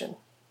conversation.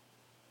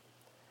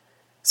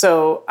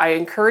 So I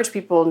encourage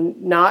people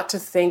not to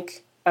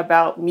think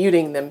about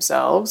muting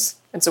themselves.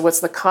 And so what's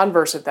the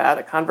converse of that?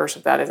 A converse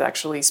of that is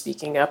actually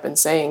speaking up and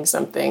saying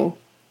something.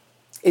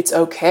 It's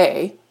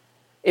okay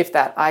if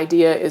that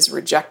idea is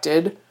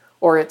rejected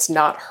or it's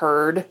not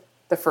heard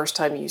the first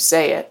time you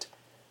say it.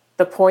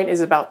 The point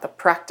is about the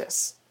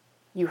practice.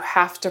 you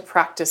have to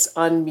practice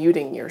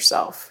unmuting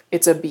yourself.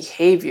 It's a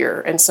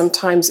behavior, and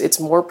sometimes it's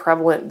more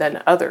prevalent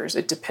than others.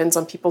 It depends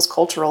on people's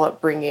cultural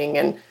upbringing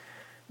and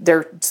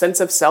their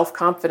sense of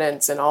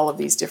self-confidence and all of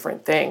these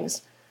different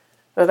things.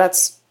 So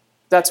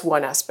that's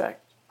one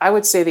aspect. I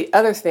would say the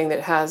other thing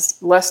that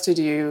has less to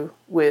do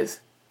with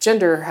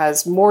gender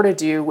has more to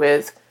do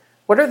with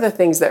what are the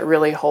things that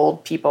really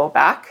hold people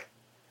back.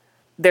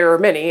 There are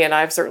many, and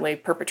I've certainly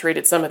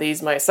perpetrated some of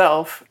these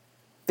myself.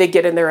 They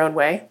get in their own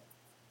way,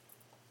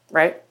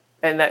 right?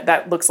 And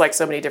that looks like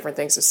so many different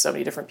things to so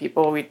many different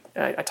people.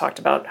 I talked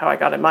about how I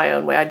got in my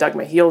own way. I dug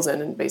my heels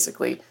in and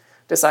basically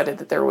decided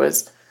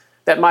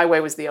that my way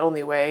was the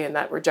only way, and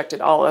that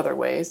rejected all other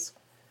ways.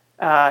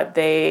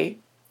 They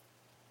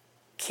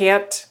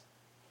can't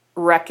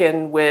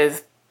reckon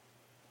with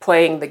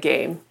playing the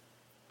game,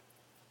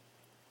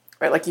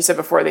 right? Like you said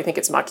before, they think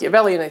it's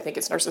Machiavellian, they think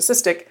it's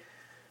narcissistic,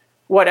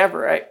 whatever,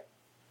 right?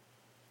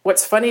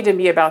 What's funny to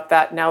me about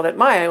that now that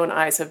my own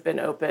eyes have been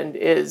opened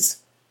is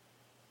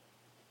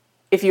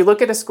if you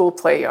look at a school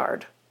play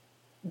yard,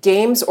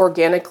 games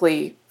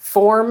organically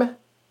form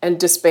and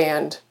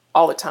disband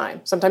all the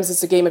time. Sometimes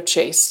it's a game of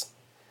chase.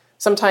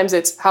 Sometimes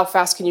it's how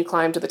fast can you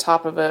climb to the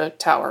top of a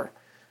tower.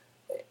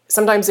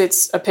 Sometimes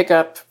it's a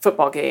pickup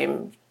football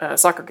game,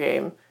 soccer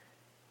game.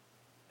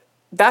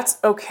 That's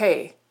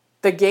okay.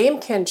 The game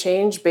can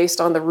change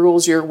based on the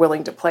rules you're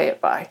willing to play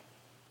it by.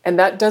 And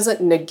that doesn't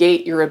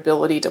negate your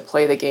ability to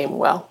play the game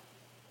well.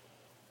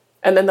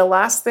 And then the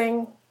last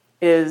thing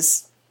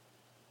is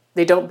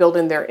they don't build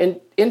in their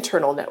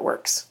internal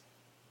networks.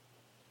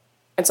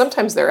 And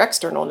sometimes they're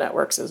external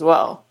networks as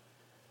well.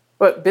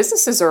 But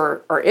businesses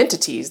are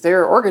entities,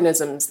 they're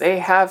organisms, they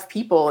have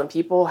people, and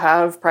people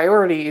have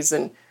priorities.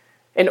 And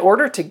in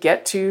order to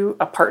get to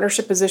a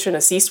partnership position,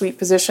 a C-suite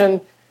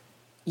position,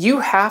 you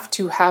have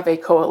to have a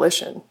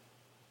coalition.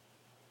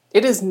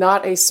 It is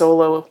not a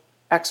solo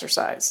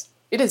exercise.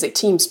 It is a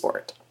team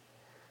sport.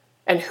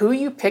 And who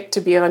you pick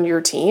to be on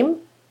your team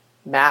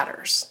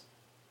matters,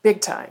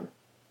 big time.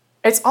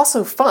 It's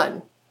also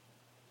fun.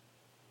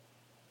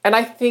 And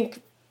I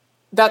think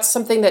that's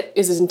something that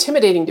is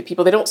intimidating to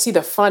people. They don't see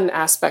the fun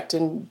aspect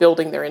in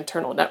building their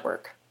internal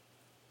network.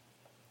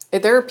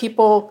 If there are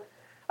people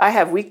I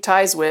have weak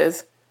ties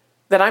with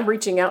that I'm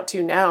reaching out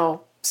to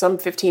now, some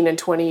 15 and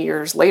 20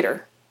 years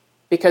later,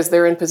 because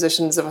they're in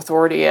positions of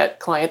authority at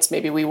clients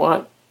maybe we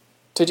want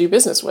to do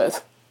business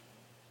with.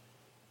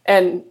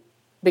 And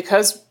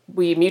because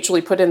we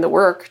mutually put in the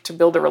work to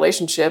build a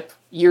relationship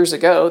years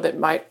ago that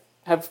might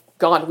have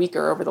gone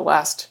weaker over the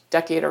last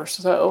decade or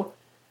so,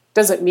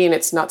 doesn't mean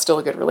it's not still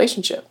a good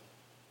relationship.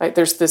 Right?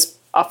 There's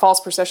a false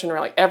perception where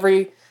like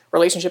every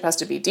relationship has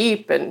to be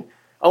deep and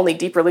only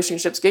deep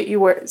relationships get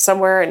you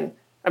somewhere. And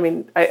I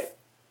mean,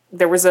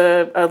 there was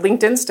a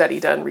LinkedIn study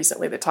done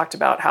recently that talked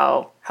about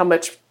how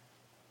much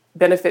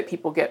benefit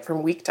people get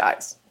from weak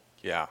ties.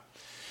 Yeah.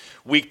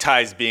 Weak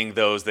ties being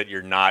those that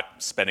you're not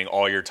spending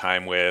all your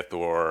time with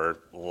or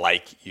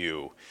like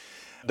you.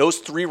 Those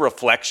three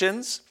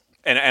reflections,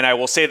 and I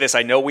will say this,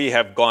 I know we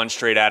have gone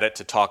straight at it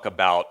to talk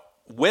about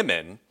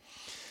women,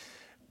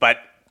 but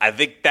I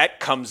think that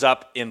comes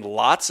up in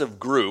lots of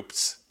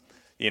groups.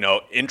 You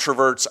know,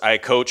 introverts I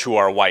coach who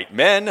are white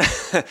men,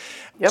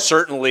 yep.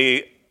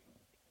 Certainly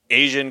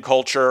Asian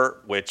culture,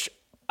 which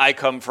I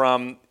come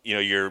from, you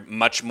know, you're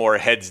much more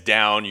heads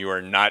down, you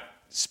are not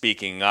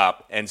speaking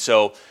up. And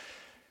so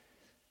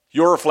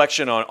your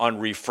reflection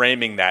on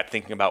reframing that,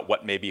 thinking about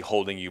what may be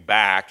holding you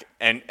back,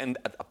 and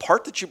a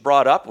part that you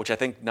brought up, which I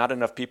think not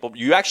enough people,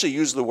 you actually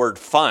use the word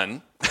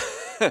fun,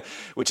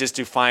 which is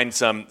to find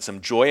some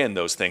joy in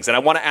those things. And I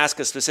want to ask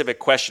a specific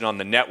question on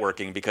the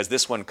networking because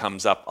this one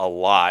comes up a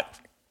lot.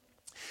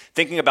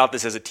 Thinking about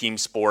this as a team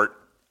sport,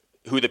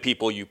 who the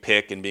people you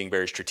pick and being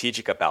very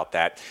strategic about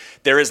that,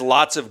 there is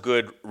lots of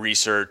good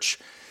research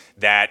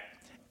that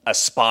a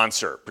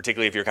sponsor,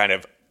 particularly if you're kind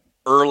of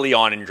early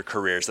on in your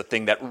career, is the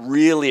thing that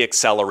really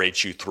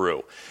accelerates you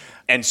through.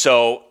 And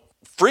so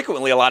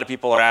frequently a lot of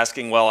people are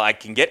asking, well, I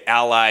can get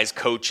allies,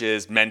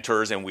 coaches,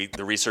 mentors, and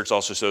the research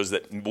also shows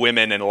that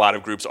women in a lot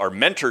of groups are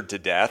mentored to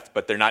death,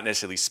 but they're not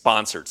necessarily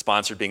sponsored.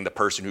 Sponsored being the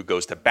person who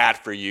goes to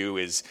bat for you,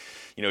 is,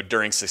 you know,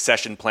 during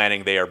succession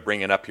planning, they are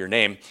bringing up your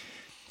name.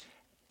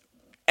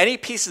 Any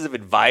pieces of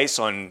advice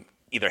on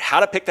either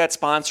how to pick that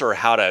sponsor or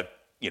how to,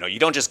 you know, you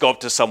don't just go up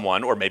to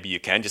someone, or maybe you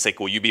can just say,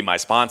 will you be my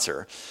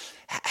sponsor?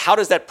 How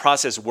does that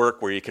process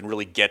work where you can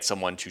really get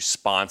someone to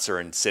sponsor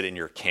and sit in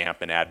your camp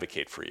and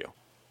advocate for you?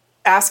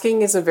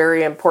 Asking is a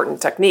very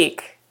important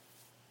technique,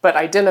 but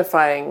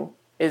identifying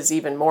is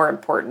even more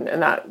important.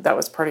 And that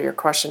was part of your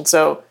question.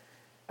 So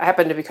I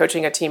happen to be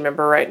coaching a team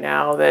member right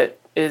now that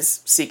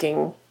is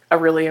seeking a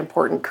really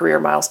important career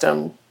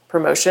milestone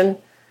promotion.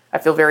 I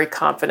feel very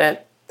confident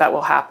that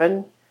will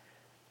happen.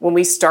 When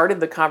we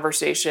started the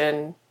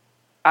conversation,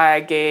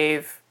 I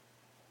gave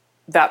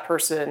that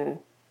person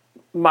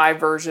my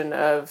version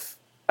of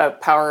a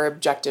power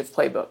objective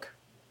playbook.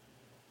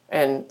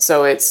 And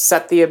so it's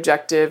set the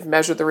objective,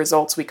 measure the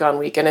results week on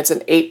week, and it's an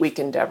 8-week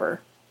endeavor.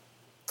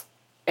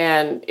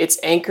 And it's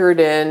anchored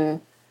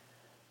in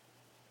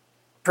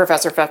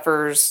Professor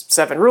Pfeffer's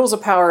 7 Rules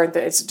of Power, and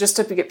it's just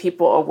to get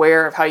people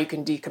aware of how you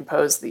can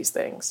decompose these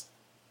things.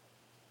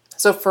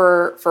 So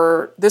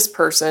for this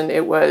person,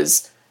 it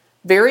was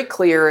very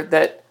clear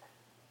that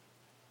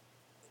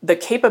the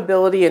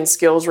capability and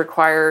skills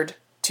required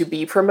to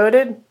be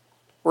promoted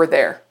were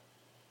there.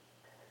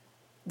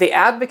 The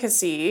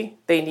advocacy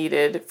they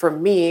needed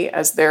from me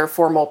as their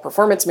formal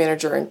performance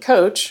manager and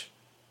coach,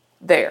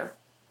 there.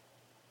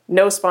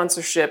 No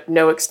sponsorship,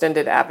 no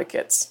extended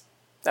advocates.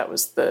 That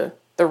was the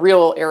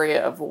real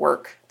area of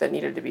work that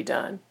needed to be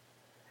done.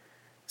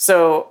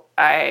 So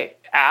I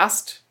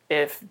asked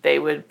if they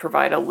would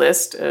provide a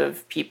list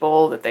of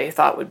people that they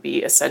thought would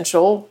be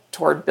essential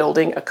toward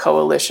building a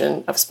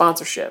coalition of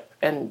sponsorship.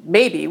 And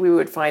maybe we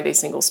would find a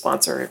single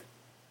sponsor,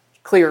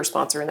 clear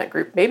sponsor in that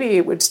group. Maybe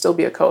it would still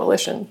be a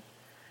coalition.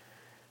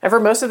 And for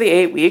most of the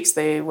 8 weeks,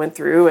 they went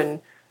through and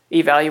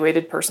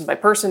evaluated person by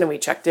person, and we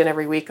checked in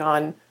every week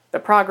on the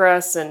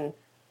progress. And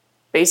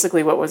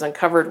basically what was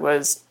uncovered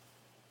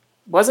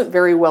wasn't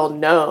very well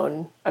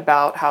known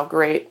about how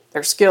great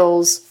their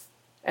skills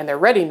and their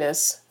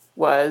readiness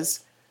was.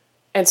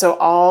 And so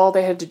all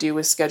they had to do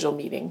was schedule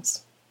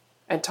meetings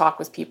and talk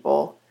with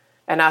people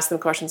and ask them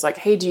questions like,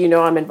 hey, do you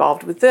know I'm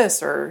involved with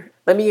this? Or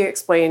let me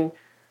explain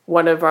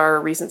one of our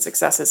recent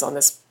successes on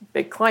this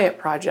big client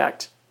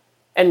project.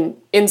 And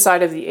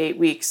inside of the 8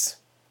 weeks,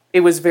 it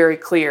was very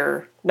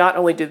clear, not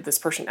only did this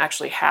person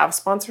actually have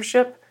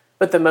sponsorship,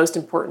 but the most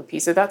important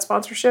piece of that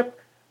sponsorship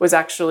was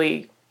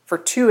actually for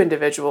 2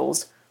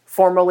 individuals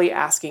formally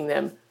asking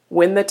them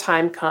when the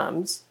time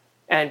comes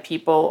and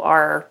people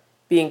are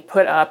being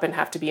put up and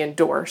have to be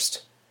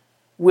endorsed,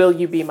 will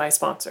you be my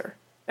sponsor?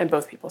 And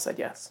both people said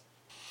yes.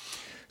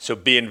 So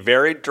being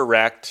very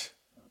direct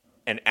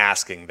and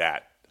asking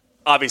that,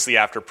 obviously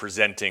after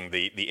presenting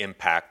the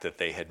impact that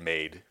they had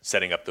made,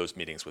 setting up those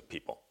meetings with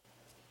people.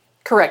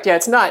 Correct. Yeah,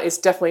 it's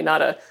definitely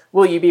not a,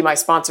 will you be my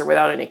sponsor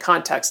without any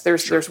context.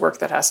 There's work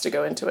that has to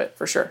go into it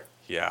for sure.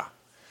 Yeah.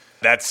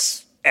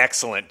 That's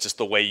excellent, just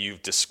the way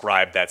you've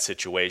described that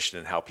situation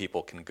and how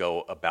people can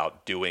go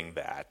about doing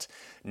that,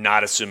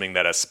 not assuming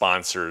that a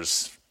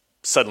sponsor's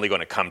suddenly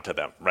going to come to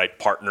them, right?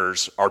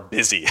 Partners are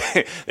busy.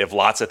 They have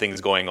lots of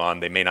things going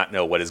on. They may not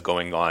know what is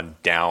going on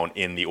down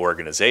in the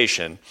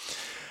organization.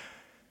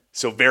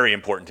 So very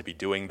important to be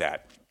doing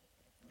that.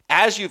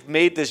 As you've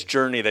made this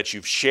journey that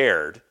you've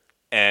shared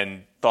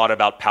and thought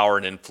about power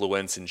and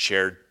influence and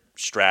shared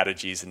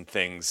strategies and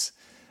things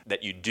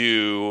that you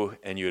do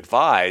and you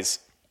advise,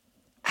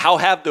 how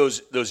have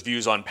those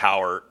views on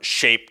power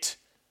shaped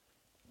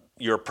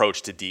your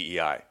approach to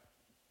DEI?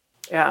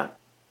 Yeah,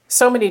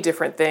 so many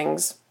different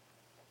things.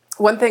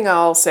 One thing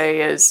I'll say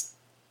is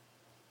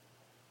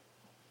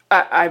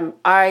I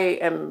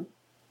am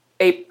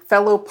a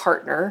fellow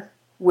partner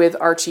with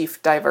our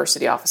chief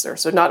diversity officer.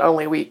 So not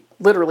only are we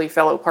literally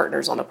fellow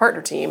partners on the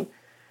partner team,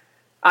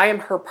 I am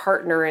her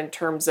partner in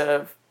terms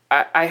of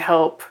I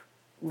help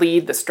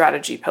lead the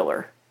strategy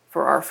pillar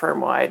for our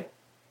firm-wide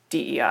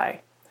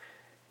DEI.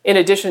 In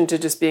addition to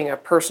just being a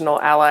personal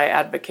ally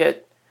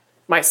advocate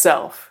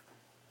myself,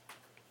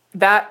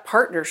 that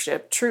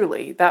partnership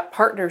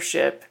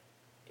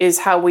is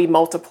how we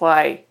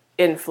multiply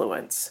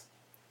influence.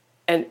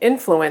 And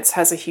influence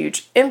has a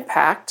huge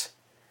impact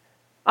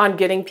on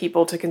getting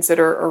people to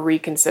consider or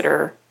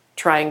reconsider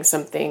trying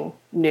something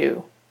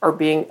new or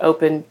being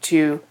open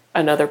to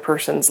another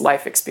person's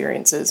life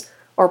experiences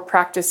or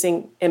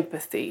practicing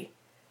empathy.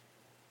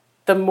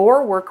 The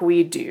more work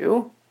we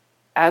do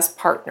as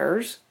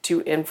partners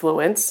to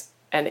influence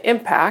and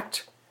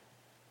impact,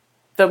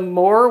 the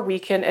more we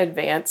can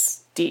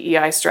advance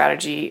DEI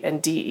strategy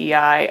and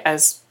DEI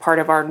as part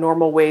of our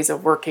normal ways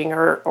of working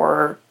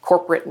or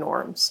corporate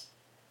norms.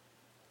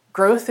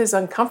 Growth is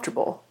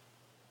uncomfortable.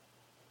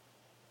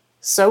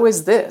 So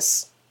is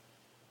this.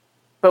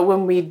 But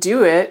when we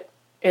do it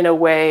in a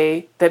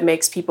way that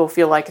makes people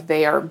feel like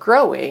they are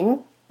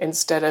growing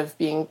instead of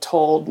being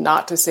told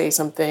not to say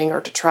something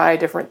or to try a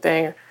different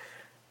thing,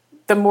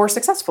 the more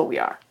successful we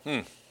are.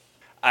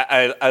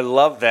 I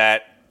love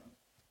that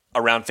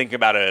around thinking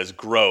about it as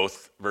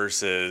growth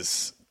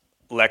versus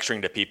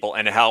lecturing to people,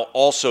 and how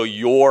also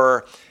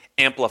you're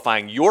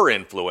amplifying your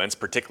influence,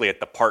 particularly at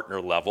the partner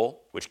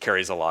level, which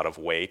carries a lot of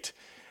weight,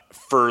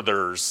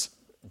 furthers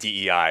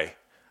DEI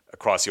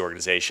across the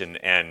organization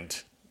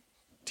and,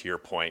 to your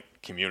point,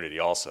 community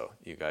also.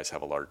 You guys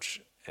have a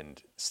large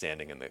and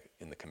standing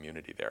in the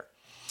community there.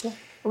 Yeah.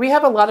 We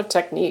have a lot of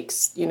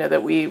techniques,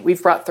 that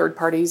we've brought third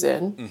parties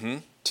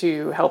in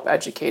to help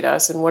educate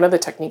us. And one of the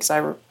techniques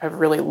I've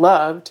really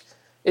loved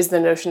is the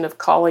notion of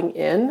calling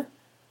in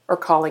or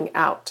calling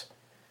out.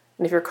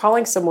 And if you're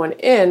calling someone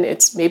in,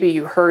 it's maybe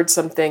you heard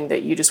something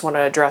that you just want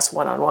to address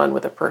one-on-one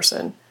with a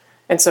person.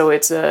 And so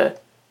it's a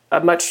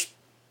much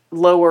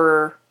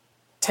lower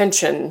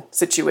tension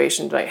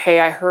situation, like, hey,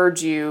 I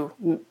heard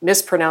you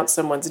mispronounce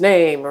someone's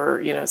name,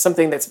 or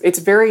something it's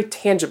very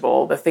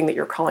tangible, the thing that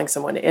you're calling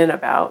someone in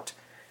about.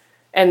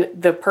 And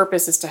the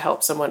purpose is to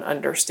help someone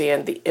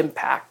understand the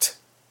impact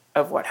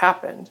of what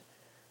happened.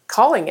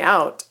 Calling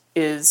out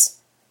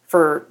is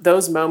for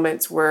those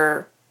moments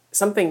where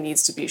something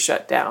needs to be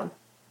shut down.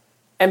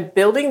 And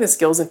building the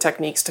skills and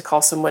techniques to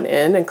call someone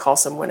in and call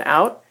someone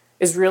out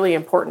is really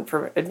important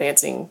for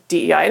advancing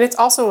DEI. And it's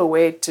also a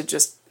way to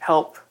just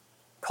help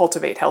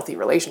cultivate healthy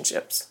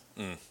relationships.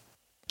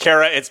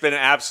 Kara, it's been an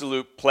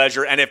absolute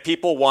pleasure. And if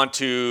people want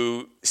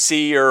to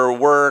see your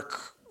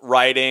work,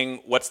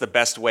 writing, what's the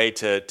best way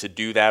to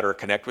do that or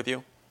connect with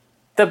you?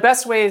 The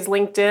best way is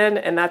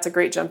LinkedIn, and that's a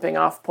great jumping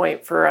off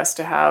point for us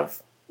to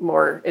have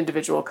more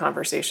individual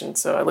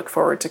conversations. So I look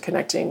forward to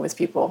connecting with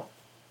people.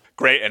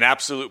 Great, an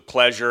absolute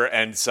pleasure,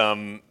 and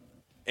some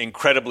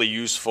incredibly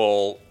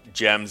useful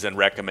gems and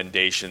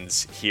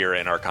recommendations here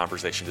in our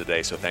conversation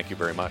today. So thank you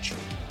very much.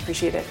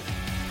 Appreciate it.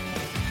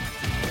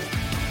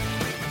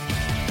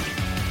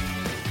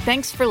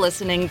 Thanks for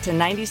listening to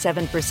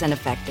 97%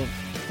 Effective,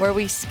 where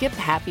we skip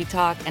happy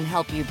talk and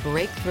help you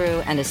break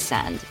through and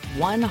ascend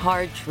one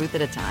hard truth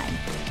at a time.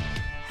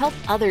 Help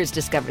others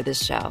discover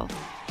this show.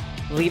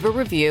 Leave a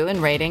review and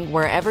rating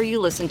wherever you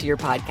listen to your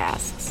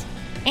podcasts.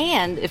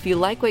 And if you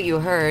like what you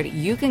heard,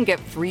 you can get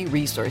free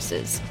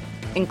resources,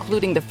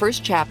 including the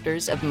first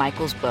chapters of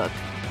Michael's book,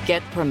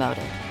 Get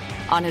Promoted,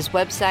 on his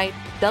website,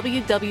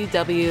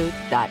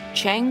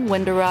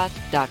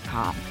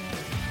 www.changwenderoth.com.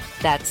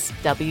 That's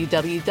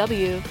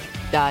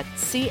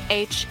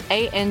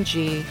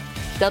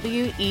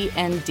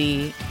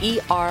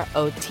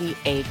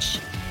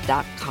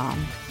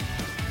www.changwenderoth.com.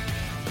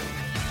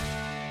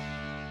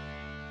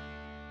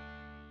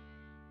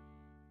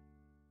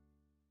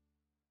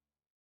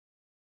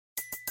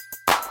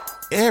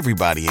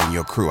 Everybody in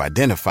your crew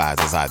identifies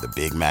as either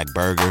Big Mac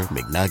Burger,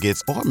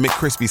 McNuggets, or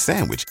McCrispy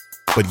Sandwich.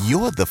 But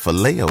you're the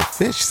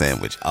Filet-O-Fish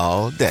Sandwich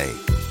all day.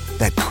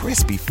 That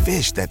crispy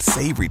fish, that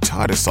savory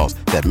tartar sauce,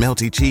 that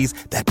melty cheese,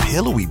 that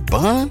pillowy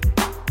bun.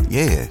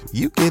 Yeah,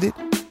 you get it.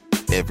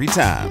 Every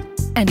time.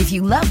 And if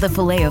you love the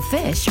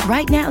Filet-O-Fish,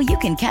 right now you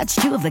can catch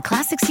two of the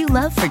classics you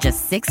love for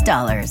just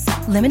 $6.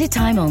 Limited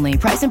time only.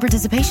 Price and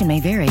participation may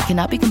vary.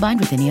 Cannot be combined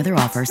with any other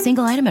offer.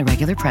 Single item at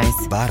regular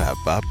price.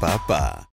 Ba-da-ba-ba-ba.